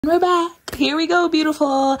We're back. Here we go,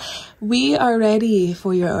 beautiful. We are ready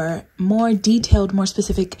for your more detailed, more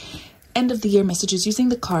specific end of the year messages using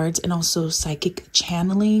the cards and also psychic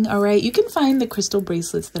channeling. All right, you can find the crystal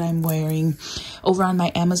bracelets that I'm wearing over on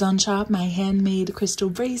my Amazon shop, my handmade crystal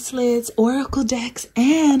bracelets, oracle decks,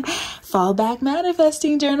 and fallback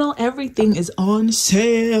manifesting journal. Everything is on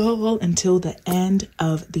sale until the end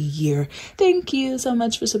of the year. Thank you so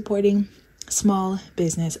much for supporting small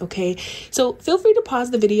business. Okay, so feel free to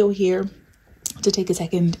pause the video here to take a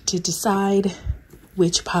second to decide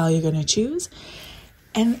which pile you're going to choose.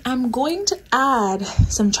 And I'm going to add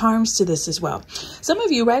some charms to this as well. Some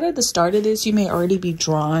of you right at the start of this, you may already be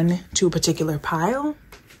drawn to a particular pile.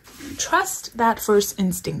 Trust that first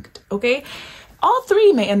instinct, okay? All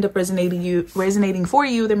three may end up resonating for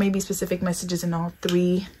you. There may be specific messages in all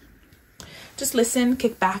three. Just listen,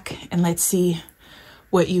 kick back, and let's see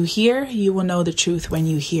what you hear. You will know the truth when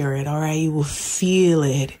you hear it, all right? You will feel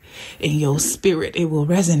it in your spirit. It will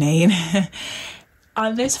resonate.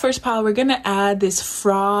 On this first pile, we're going to add this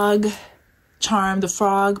frog charm, the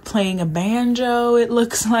frog playing a banjo, it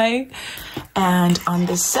looks like. And on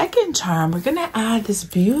the second charm, we're going to add this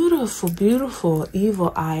beautiful, beautiful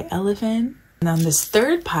evil eye elephant. And on this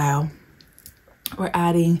third pile, we're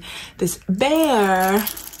adding this bear,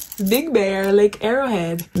 big bear, Lake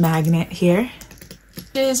Arrowhead magnet here.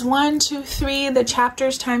 Is 1, 2, 3. The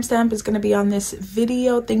chapters timestamp is going to be on this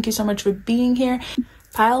video. Thank you so much for being here.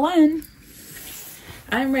 Pile 1.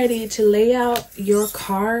 I'm ready to lay out your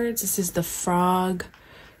cards. This is the frog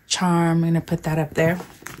charm. I'm going to put that up there.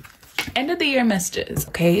 End of the year messages.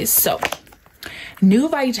 Okay, so new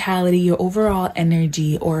vitality, your overall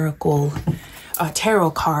energy oracle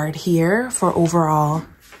tarot card here for overall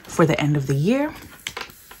for the end of the year.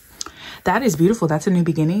 That is beautiful. That's a new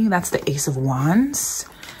beginning. That's the Ace of Wands.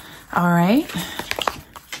 All right.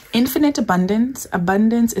 Infinite abundance.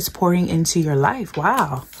 Abundance is pouring into your life.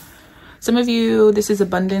 Wow. Some of you, this is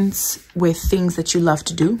abundance with things that you love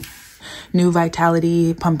to do. New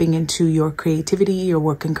vitality pumping into your creativity, your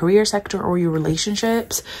work and career sector, or your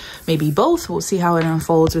relationships. Maybe both. We'll see how it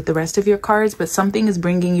unfolds with the rest of your cards, but something is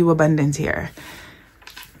bringing you abundance here.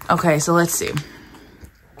 Okay, so let's see.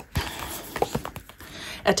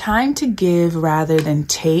 A time to give rather than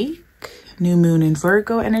take. New moon in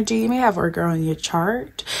Virgo energy. You may have Virgo on your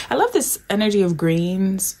chart. I love this energy of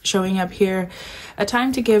greens showing up here. A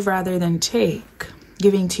time to give rather than take.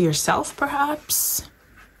 Giving to yourself, perhaps.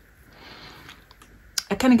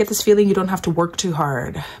 I kind of get this feeling you don't have to work too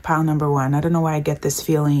hard. Pile number 1. I don't know why I get this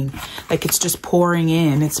feeling like it's just pouring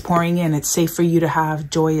in. It's pouring in. It's safe for you to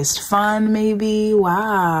have joyous fun, maybe.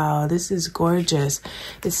 Wow, this is gorgeous.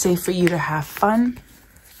 It's safe for you to have fun.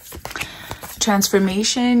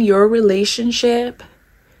 Transformation, your relationship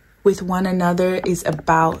with one another is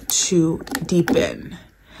about to deepen.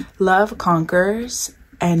 Love conquers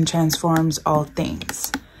and transforms all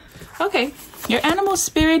things. Okay, your animal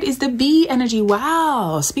spirit is the bee energy.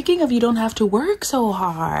 Wow, speaking of, you don't have to work so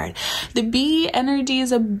hard. The bee energy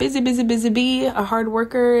is a busy bee, a hard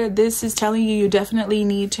worker. This is telling you definitely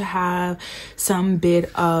need to have some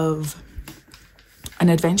bit of an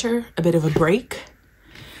adventure, a bit of a break.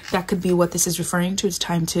 That could be what this is referring to. It's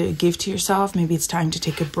time to give to yourself. Maybe it's time to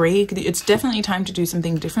take a break. It's definitely time to do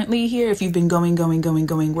something differently here. If you've been going,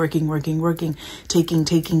 working,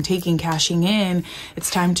 taking, cashing in, it's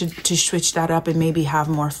time to switch that up and maybe have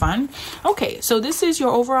more fun. Okay, so this is your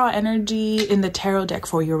overall energy in the tarot deck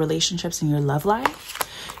for your relationships and your love life.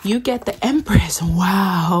 You get the Empress.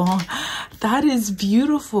 Wow, that is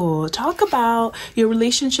beautiful. Talk about your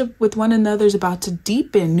relationship with one another is about to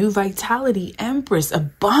deepen. New vitality, Empress,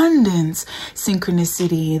 abundance,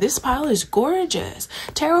 synchronicity. This pile is gorgeous.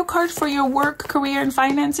 Tarot card for your work, career, and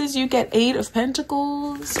finances. You get 8 of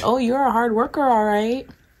Pentacles. Oh, you're a hard worker, all right.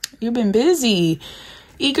 You've been busy.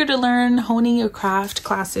 Eager to learn, honing your craft,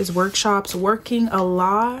 classes, workshops, working a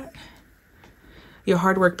lot. Your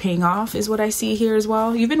hard work paying off is what I see here as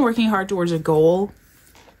well. You've been working hard towards a goal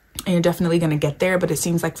and you're definitely going to get there. But it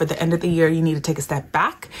seems like for the end of the year, you need to take a step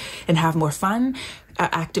back and have more fun.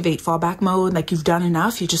 Activate fallback mode. Like you've done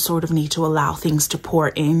enough. You just sort of need to allow things to pour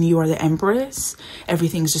in. You are the Empress.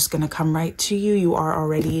 Everything's just going to come right to you. You are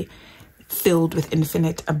already filled with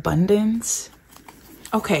infinite abundance.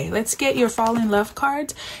 Okay, let's get your fall in love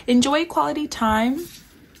cards. Enjoy quality time.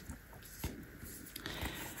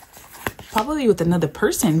 Probably with another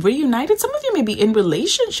person, reunited. Some of you may be in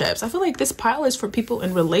relationships. I feel like this pile is for people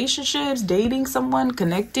in relationships, dating someone,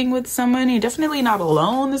 connecting with someone. You're definitely not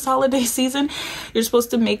alone this holiday season. You're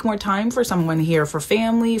supposed to make more time for someone here, for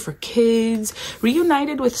family, for kids.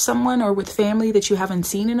 Reunited with someone or with family that you haven't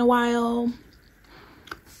seen in a while.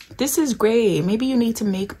 This is great. Maybe you need to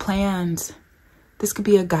make plans. This could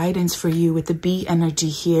be a guidance for you with the bee energy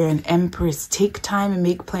here and Empress. Take time and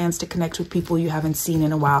make plans to connect with people you haven't seen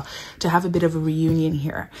in a while, to have a bit of a reunion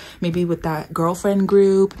here. Maybe with that girlfriend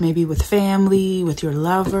group, maybe with family, with your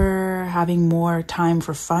lover, having more time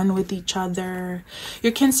for fun with each other.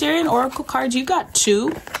 Your Cancerian Oracle cards, you got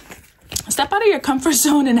 2. Step out of your comfort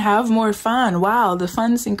zone and have more fun. Wow, the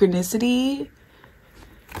fun synchronicity.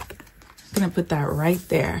 I'm going to put that right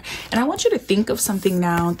there. And I want you to think of something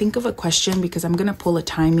now. Think of a question, because I'm going to pull a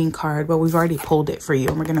timing card. Well, we've already pulled it for you,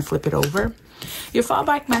 and we're going to flip it over. Your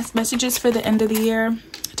fallback messages for the end of the year.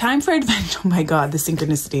 Time for adventure. Oh my God, the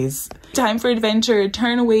synchronicities. Time for adventure.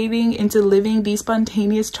 Turn waiting into living. Be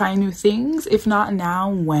spontaneous. Try new things. If not now,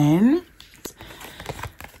 when?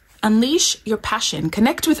 Unleash your passion.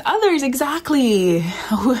 Connect with others. Exactly.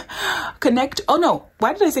 Connect. Oh no.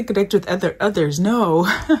 Why did I say connect with others? No.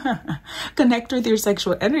 Connect with your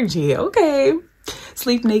sexual energy. Okay.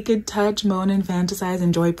 Sleep naked, touch, moan, and fantasize,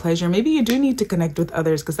 enjoy pleasure. Maybe you do need to connect with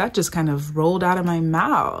others, because that just kind of rolled out of my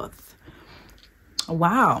mouth.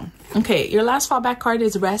 Wow. Okay. Your last fallback card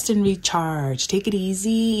is rest and recharge. Take it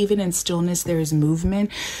easy. Even in stillness, there is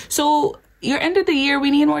movement. So your end of the year, we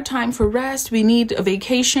need more time for rest. We need a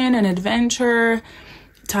vacation, an adventure,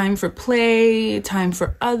 time for play, time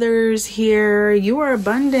for others here. You are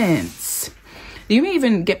abundance. You may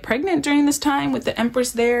even get pregnant during this time with the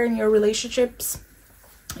Empress there in your relationships.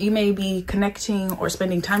 You may be connecting or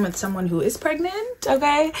spending time with someone who is pregnant,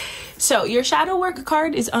 okay? So your shadow work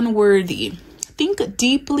card is unworthy. Think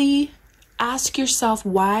deeply. Ask yourself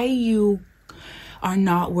why you are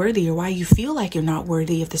not worthy, or why you feel like you're not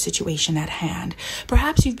worthy of the situation at hand.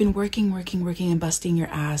 Perhaps you've been working and busting your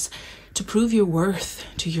ass to prove your worth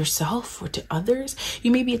to yourself or to others.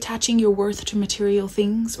 You may be attaching your worth to material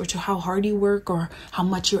things, or to how hard you work, or how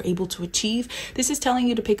much you're able to achieve. This is telling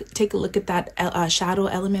you to take a look at that shadow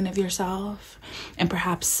element of yourself, and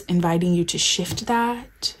perhaps inviting you to shift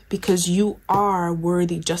that, because you are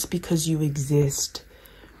worthy just because you exist.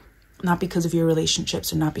 Not because of your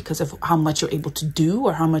relationships, or not because of how much you're able to do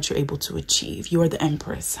or how much you're able to achieve. You are the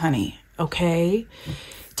Empress, honey. Okay.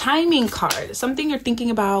 Timing card. Something you're thinking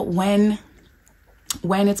about when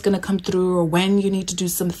it's going to come through, or when you need to do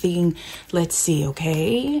something. Let's see.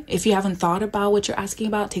 Okay. If you haven't thought about what you're asking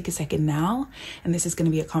about, take a second now. And this is going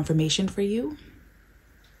to be a confirmation for you.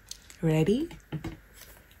 Ready?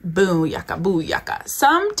 Booyaka, booyaka.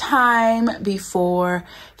 Sometime before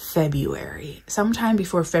February. So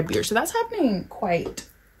that's happening quite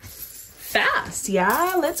fast.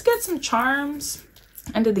 Yeah. Let's get some charms.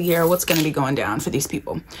 End of the year, what's going to be going down for these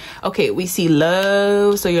people? Okay, we see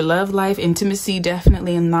love. So your love life, intimacy,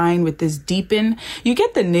 definitely in line with this deepen. You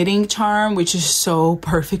get the knitting charm, which is so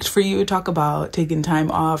perfect for you. Talk about taking time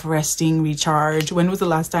off, resting, recharge. When was the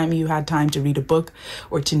last time you had time to read a book,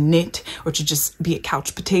 or to knit, or to just be a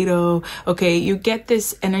couch potato? Okay, you get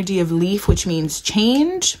this energy of leaf, which means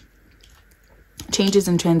change. Changes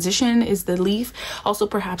and transition is the leaf. Also,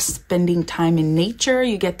 perhaps spending time in nature.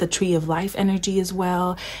 You get the tree of life energy as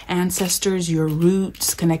well. Ancestors, your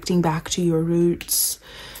roots, connecting back to your roots,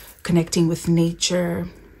 connecting with nature.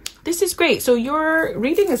 This is great. So your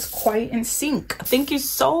reading is quite in sync. Thank you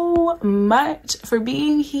so much for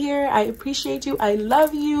being here. I appreciate you. I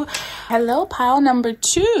love you. Hello, pile number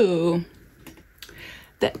 2.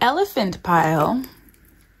 The elephant pile.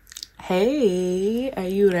 Hey, are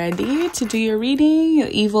you ready to do your reading? Your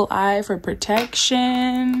evil eye for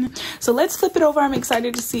protection. So let's flip it over. I'm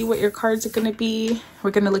excited to see what your cards are going to be.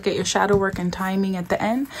 We're going to look at your shadow work and timing at the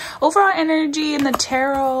end. Overall energy in the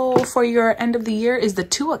tarot for your end of the year is the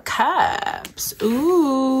 2 of Cups.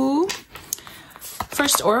 Ooh.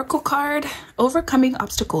 First oracle card, overcoming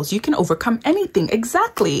obstacles. You can overcome anything.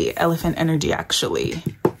 Exactly. Elephant energy, actually.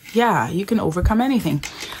 Yeah, you can overcome anything.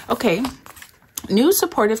 Okay. New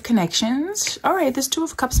supportive connections. All right, this 2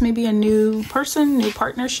 of Cups may be a new person, new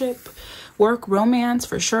partnership, work, romance.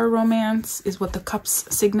 For sure, romance is what the cups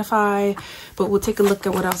signify. But we'll take a look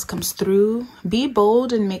at what else comes through. Be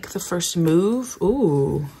bold and make the first move.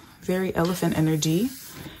 Ooh, very elephant energy.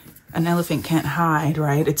 An elephant can't hide,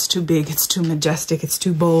 right? It's too big, it's too majestic, it's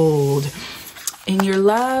too bold. In your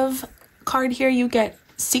love card here, you get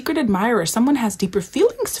secret admirer. Someone has deeper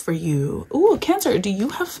feelings for you. Ooh, Cancer, do you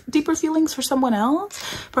have deeper feelings for someone else?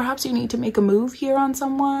 Perhaps you need to make a move here on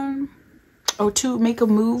someone, or to make a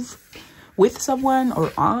move with someone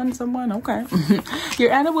or on someone. Okay.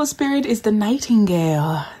 Your animal spirit is the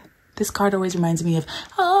nightingale. This card always reminds me of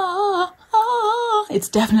it's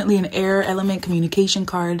definitely an air element communication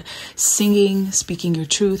card. Singing, speaking your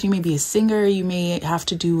truth. You may be a singer. You may have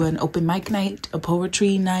to do an open mic night, a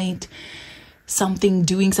poetry night. something,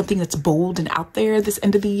 doing something that's bold and out there this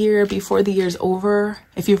end of the year before the year's over.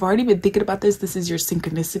 If you've already been thinking about this is your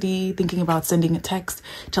synchronicity, thinking about sending a text,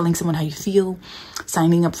 telling someone how you feel,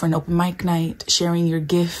 signing up for an open mic night, sharing your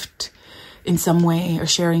gift in some way, or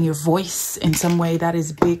sharing your voice in some way. That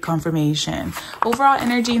is big confirmation. Overall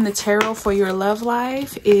energy in the tarot for your love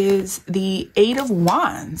life is the 8 of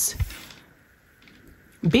Wands.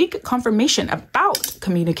 Big confirmation about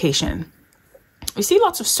communication. We see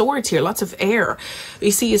lots of swords here, lots of air.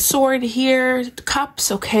 We see a sword here,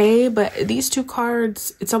 cups, okay? But these two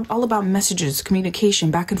cards, it's all about messages,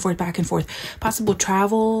 communication, back and forth, possible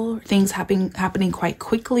travel, things happening quite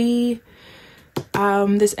quickly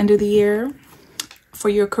this end of the year. For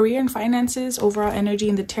your career and finances, overall energy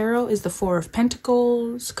in the tarot is the 4 of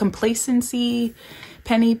Pentacles, complacency,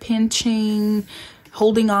 penny pinching,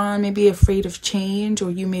 holding on, maybe afraid of change,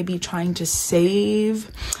 or you may be trying to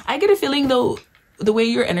save. I get a feeling though, the way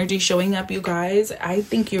your energy is showing up, you guys, I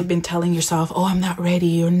think you've been telling yourself, oh, I'm not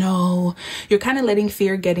ready, or no. You're kind of letting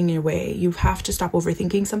fear get in your way. You have to stop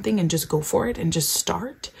overthinking something and just go for it and just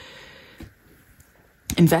start.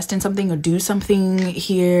 Invest in something or do something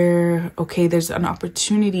here. Okay, there's an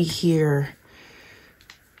opportunity here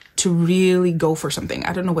to really go for something.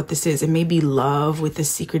 I don't know what this is. It may be love with the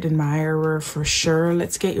secret admirer for sure.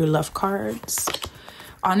 Let's get your love cards.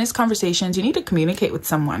 Honest conversations. You need to communicate with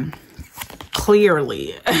someone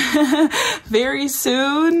clearly very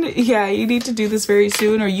soon. Yeah, you need to do this very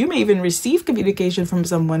soon, or you may even receive communication from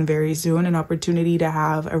someone very soon, an opportunity to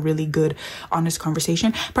have a really good honest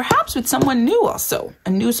conversation, perhaps with someone new. Also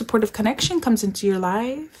a new supportive connection comes into your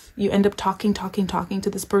life. You end up talking to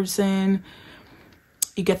this person.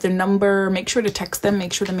 You get their number. Make sure to text them,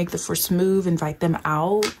 make sure to make the first move, invite them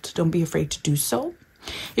out. Don't be afraid to do so.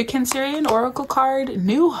 Your Cancerian Oracle card,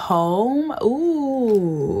 new home.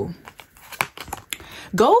 Ooh,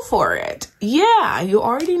 go for it. Yeah, you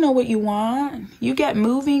already know what you want. You get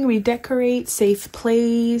moving, redecorate, safe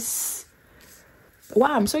place.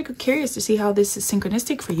 Wow, I'm so curious to see how this is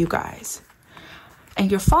synchronistic for you guys.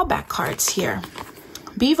 And your fallback cards here.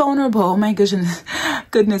 Be vulnerable. Oh my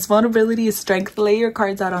goodness. Vulnerability is strength. Lay your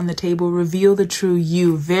cards out on the table. Reveal the true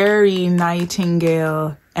you. Very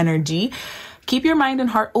Nightingale energy. Keep your mind and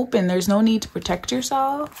heart open. There's no need to protect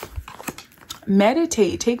yourself.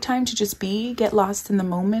 Meditate. Take time to just be. Get lost in the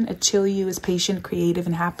moment. A chill you is patient, creative,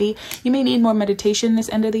 and happy. You may need more meditation this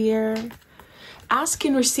end of the year. Ask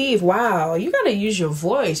and receive. Wow, you got to use your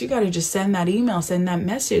voice. You got to just send that email, send that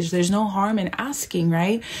message. There's no harm in asking,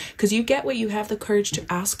 right? Because you get what you have the courage to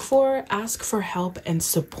ask for. Ask for help and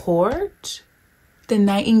support. The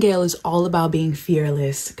Nightingale is all about being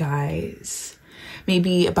fearless, guys.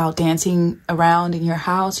 Maybe about dancing around in your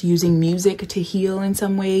house, using music to heal in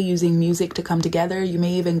some way, using music to come together. You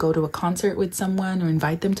may even go to a concert with someone or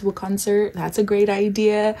invite them to a concert. That's a great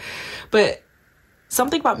idea. But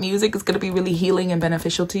something about music is going to be really healing and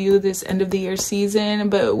beneficial to you this end of the year season.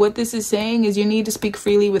 But what this is saying is you need to speak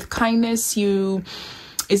freely with kindness.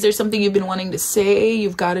 Is there something you've been wanting to say?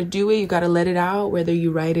 You've got to do it. You got to let it out, whether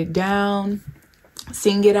you write it down,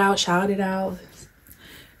 sing it out, shout it out,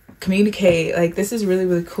 communicate. Like, this is really,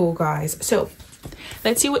 really cool, guys. So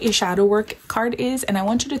let's see what your shadow work card is. And I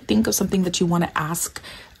want you to think of something that you want to ask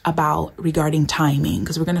about regarding timing,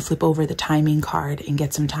 because we're going to flip over the timing card and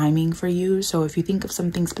get some timing for you. So if you think of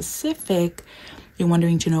something specific, you're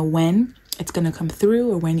wondering to know when it's going to come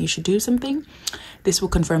through or when you should do something, this will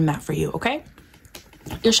confirm that for you. Okay.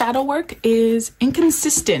 Your shadow work is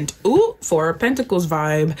inconsistent. Ooh, 4 of Pentacles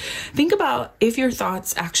vibe. Think about if your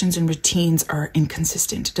thoughts, actions, and routines are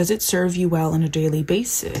inconsistent. Does it serve you well on a daily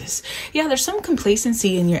basis? Yeah, there's some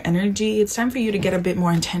complacency in your energy. It's time for you to get a bit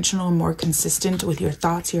more intentional and more consistent with your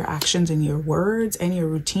thoughts, your actions, and your words and your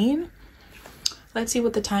routine. Let's see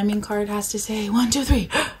what the timing card has to say. 1, 2, 3.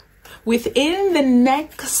 Within the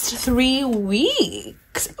next 3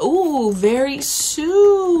 weeks. Oh, very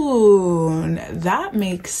soon. That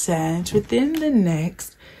makes sense. Within the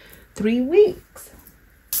next 3 weeks.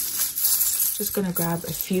 Just gonna grab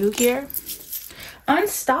a few here.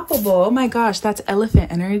 Unstoppable. Oh my gosh, that's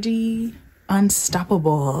elephant energy.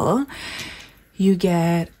 Unstoppable. You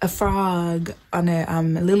get a frog on a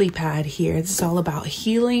lily pad here. This is all about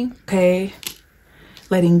healing, okay?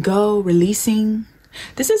 Letting go, releasing.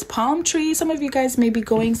 This is palm tree. Some of you guys may be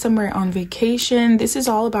going somewhere on vacation. This is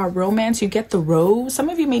all about romance. You get the rose. Some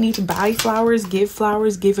of you may need to buy flowers, give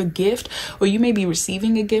a gift, or you may be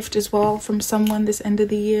receiving a gift as well from someone this end of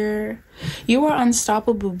the year. You are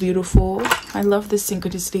unstoppable, beautiful. I love this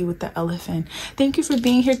synchronicity with the elephant. Thank you for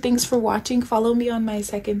being here. Thanks for watching. Follow me on my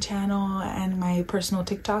second channel and my personal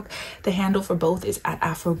TikTok. The handle for both is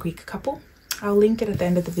 @AfroGreekCouple. I'll link it at the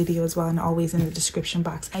end of the video as well, and always in the description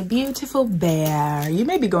box. My beautiful bear. You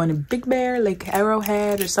may be going to Big Bear, Lake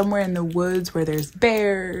Arrowhead, or somewhere in the woods where there's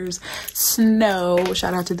bears, snow.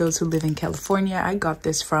 Shout out to those who live in California. I got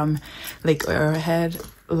this from Lake Arrowhead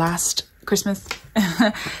last Christmas.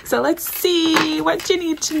 So let's see what you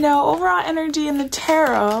need to know. Overall energy in the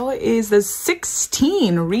tarot is the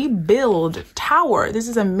 16 Rebuild Tower. This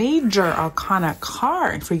is a major arcana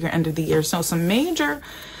card for your end of the year. So some major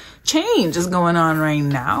change is going on right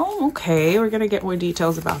now. Okay, we're gonna get more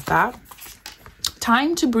details about that.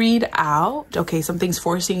 Time to breathe out. Okay, something's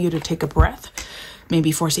forcing you to take a breath,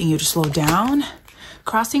 maybe forcing you to slow down.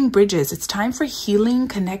 Crossing bridges. It's time for healing,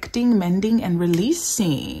 connecting, mending, and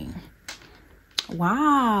releasing.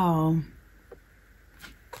 Wow.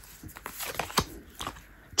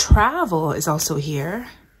 Travel is also here.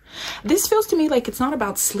 This feels to me like it's not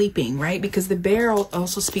about sleeping, right? Because the bear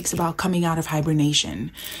also speaks about coming out of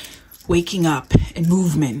hibernation, waking up and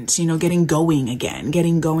movement, you know, getting going again,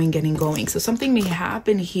 getting going. So something may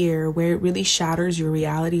happen here where it really shatters your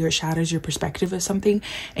reality or shatters your perspective of something,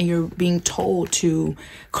 and you're being told to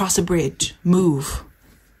cross a bridge, move,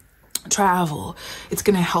 travel. It's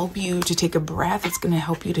going to help you to take a breath. It's going to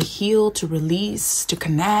help you to heal, to release, to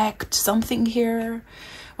connect. Something here.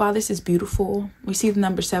 Wow, this is beautiful. We see the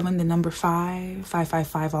number 7, the number 5,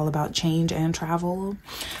 555, all about change and travel.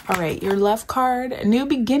 All right, your love card, a new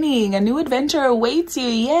beginning, a new adventure awaits you.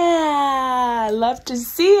 Yeah, love to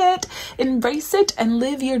see it. Embrace it and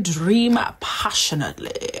live your dream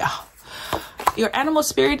passionately. Your animal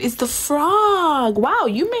spirit is the frog. Wow,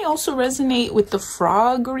 you may also resonate with the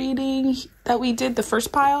frog reading that we did, the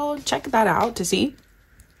first pile. Check that out to see.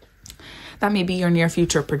 That may be your near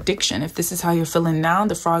future prediction. If this is how you're feeling now,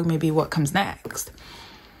 the frog may be what comes next.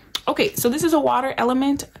 Okay, so this is a water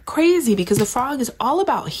element. Crazy, because the frog is all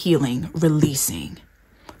about healing, releasing,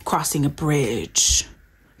 crossing a bridge,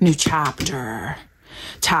 new chapter,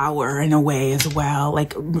 tower in a way as well.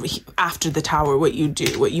 Like after the tower, what you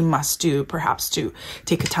do, what you must do, perhaps to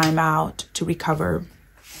take a time out to recover.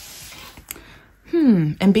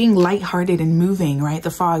 And being lighthearted and moving, right? The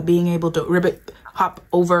frog being able to ribbit, hop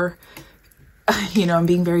over, you know, and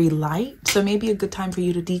being very light. So maybe a good time for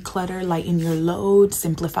you to declutter, lighten your load,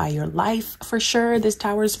 simplify your life for sure. This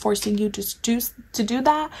tower is forcing you to do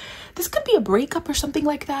that. This could be a breakup or something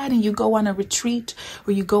like that, and you go on a retreat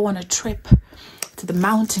or you go on a trip to the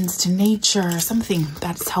mountains, to nature, something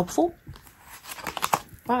that's helpful.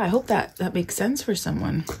 Wow, I hope that makes sense for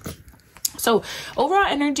someone. So overall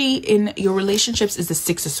energy in your relationships is the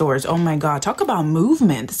 6 of Swords. Oh my God, talk about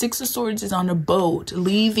movement. The 6 of Swords is on a boat,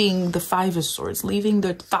 leaving the 5 of Swords, leaving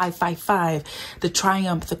the 555, the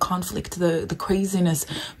triumph, the conflict, the craziness,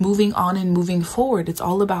 moving on and moving forward. It's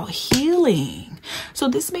all about healing. So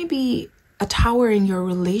this may be a tower in your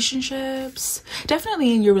relationships,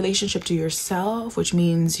 definitely in your relationship to yourself, which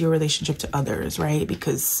means your relationship to others, right?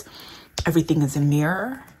 Because everything is a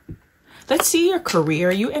mirror. Let's see your career.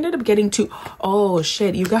 You ended up getting 2. Oh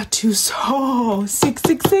shit, you got 2. So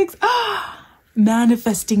 666.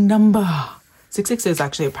 Manifesting number. 666 is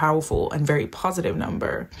actually a powerful and very positive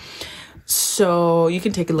number. So you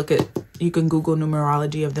can take a look at, you can Google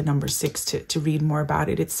numerology of the number 6 to read more about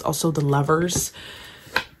it. It's also the Lovers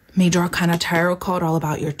Major Arcana Tarot card, all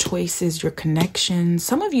about your choices, your connections.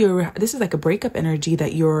 Some of you, this is like a breakup energy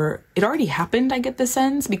that it already happened, I get the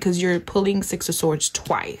sense, because you're pulling 6 of Swords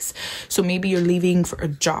twice. So maybe you're leaving for a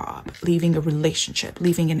job, leaving a relationship,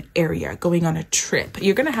 leaving an area, going on a trip.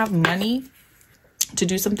 You're going to have money to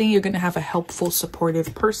do something. You're going to have a helpful,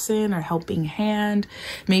 supportive person or helping hand.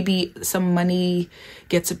 Maybe some money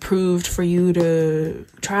gets approved for you to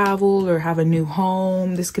travel or have a new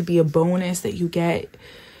home. This could be a bonus that you get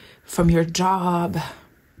from your job.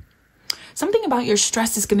 Something about your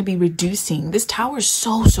stress is going to be reducing. This tower is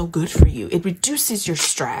so good for you. It reduces your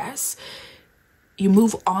stress. You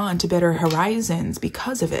move on to better horizons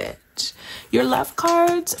because of it. Your love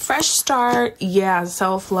cards, fresh start. Yeah,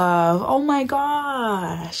 self-love. Oh my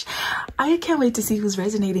gosh. I can't wait to see who's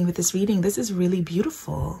resonating with this reading. This is really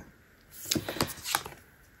beautiful.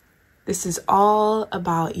 This is all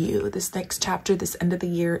about you. This next chapter, this end of the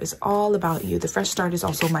year is all about you. The fresh start is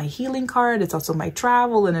also my healing card. It's also my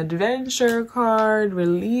travel and adventure card.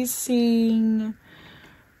 Releasing.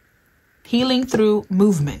 Healing through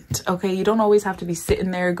movement. Okay, you don't always have to be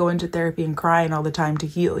sitting there going to therapy and crying all the time to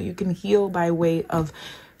heal. You can heal by way of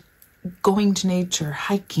going to nature,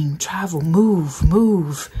 hiking, travel,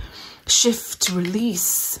 move, shift,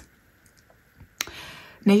 release.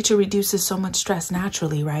 Nature reduces so much stress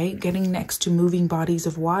naturally, right? Getting next to moving bodies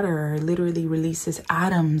of water literally releases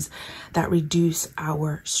atoms that reduce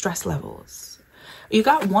our stress levels. You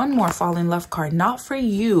got one more fall in love card, not for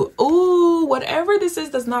you. Ooh, whatever this is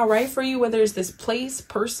that's not right for you, whether it's this place,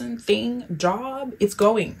 person, thing, job, it's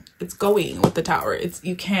going with the Tower.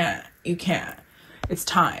 You can't. It's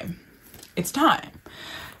time.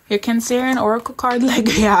 Your Cancerian Oracle card,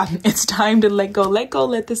 yeah, it's time to let go.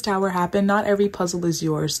 Let this Tower happen. Not every puzzle is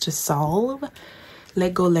yours to solve.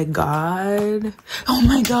 Let go, let God. Oh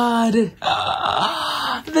my God.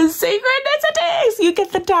 The synchronicities. You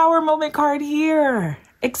get the Tower moment card here.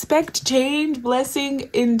 Expect change, blessing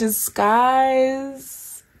in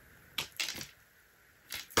disguise.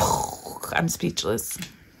 I'm speechless.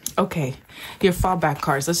 Okay, your fallback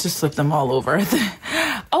cards. Let's just flip them all over.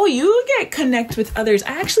 Oh, you get connect with others.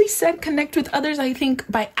 I actually said connect with others, I think,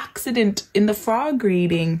 by accident in the frog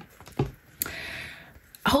reading.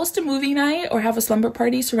 Host a movie night or have a slumber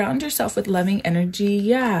party. Surround yourself with loving energy.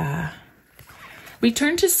 Yeah.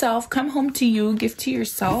 Return to self. Come home to you. Give to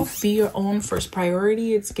yourself. Be your own first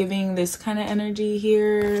priority. It's giving this kind of energy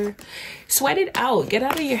here. Sweat it out. Get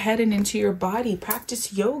out of your head and into your body.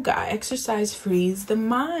 Practice yoga. Exercise frees the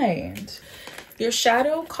mind. Your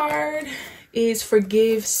shadow card is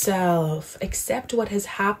forgive self. Accept what has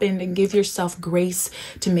happened and give yourself grace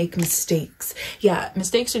to make mistakes. Yeah,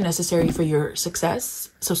 mistakes are necessary for your success.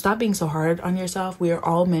 So stop being so hard on yourself. We are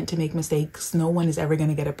all meant to make mistakes. No one is ever going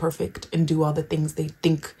to get it perfect and do all the things they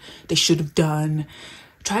think they should have done.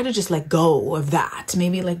 Try to just let go of that.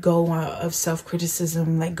 Maybe let go of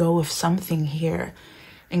self-criticism. Let go of something here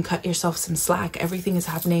and cut yourself some slack. Everything is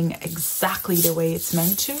happening exactly the way it's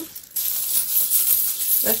meant to.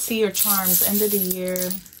 Let's see your charms. End of the year.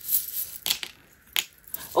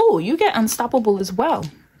 Oh, you get unstoppable as well.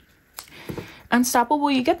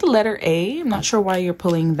 Unstoppable, you get the letter A. I'm not sure why you're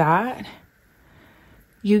pulling that.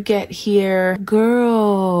 You get here,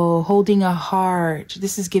 girl, holding a heart.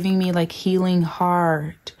 This is giving me like healing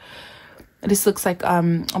heart. This looks like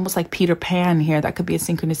almost like Peter Pan here. That could be a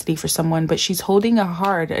synchronicity for someone, but she's holding a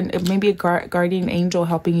heart, and maybe a guardian angel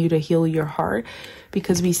helping you to heal your heart,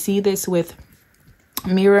 because we see this with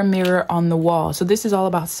mirror, mirror on the wall. So this is all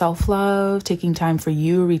about self-love, taking time for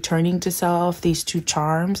you, returning to self, these two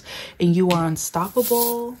charms, and you are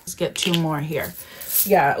unstoppable. Let's get two more here.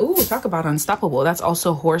 Yeah, ooh, talk about unstoppable. That's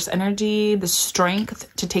also horse energy, the strength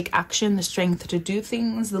to take action, the strength to do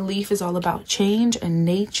things. The leaf is all about change and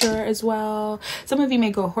nature as well. Some of you may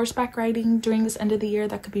go horseback riding during this end of the year.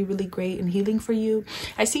 That could be really great and healing for you.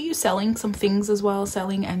 I see you selling some things as well,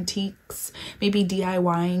 selling antiques, maybe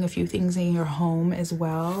DIYing a few things in your home as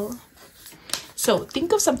well. So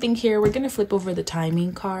think of something here. We're going to flip over the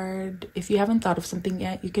timing card. If you haven't thought of something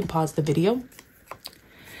yet, you can pause the video.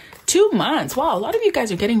 2 months. Wow, a lot of you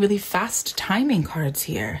guys are getting really fast timing cards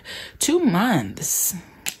here. 2 months.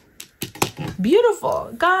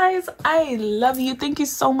 Beautiful. Guys, I love you. Thank you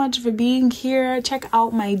so much for being here. Check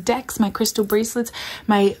out my decks, my crystal bracelets,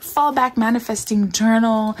 my fallback manifesting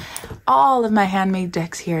journal, all of my handmade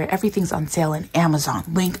decks here. Everything's on sale on Amazon.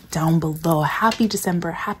 Link down below. Happy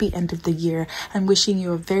December. Happy end of the year. I'm wishing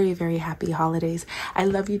you a very, very happy holidays. I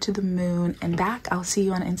love you to the moon and back. I'll see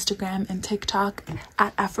you on Instagram and TikTok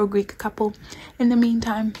at Afro Greek Couple. In the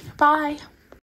meantime, bye.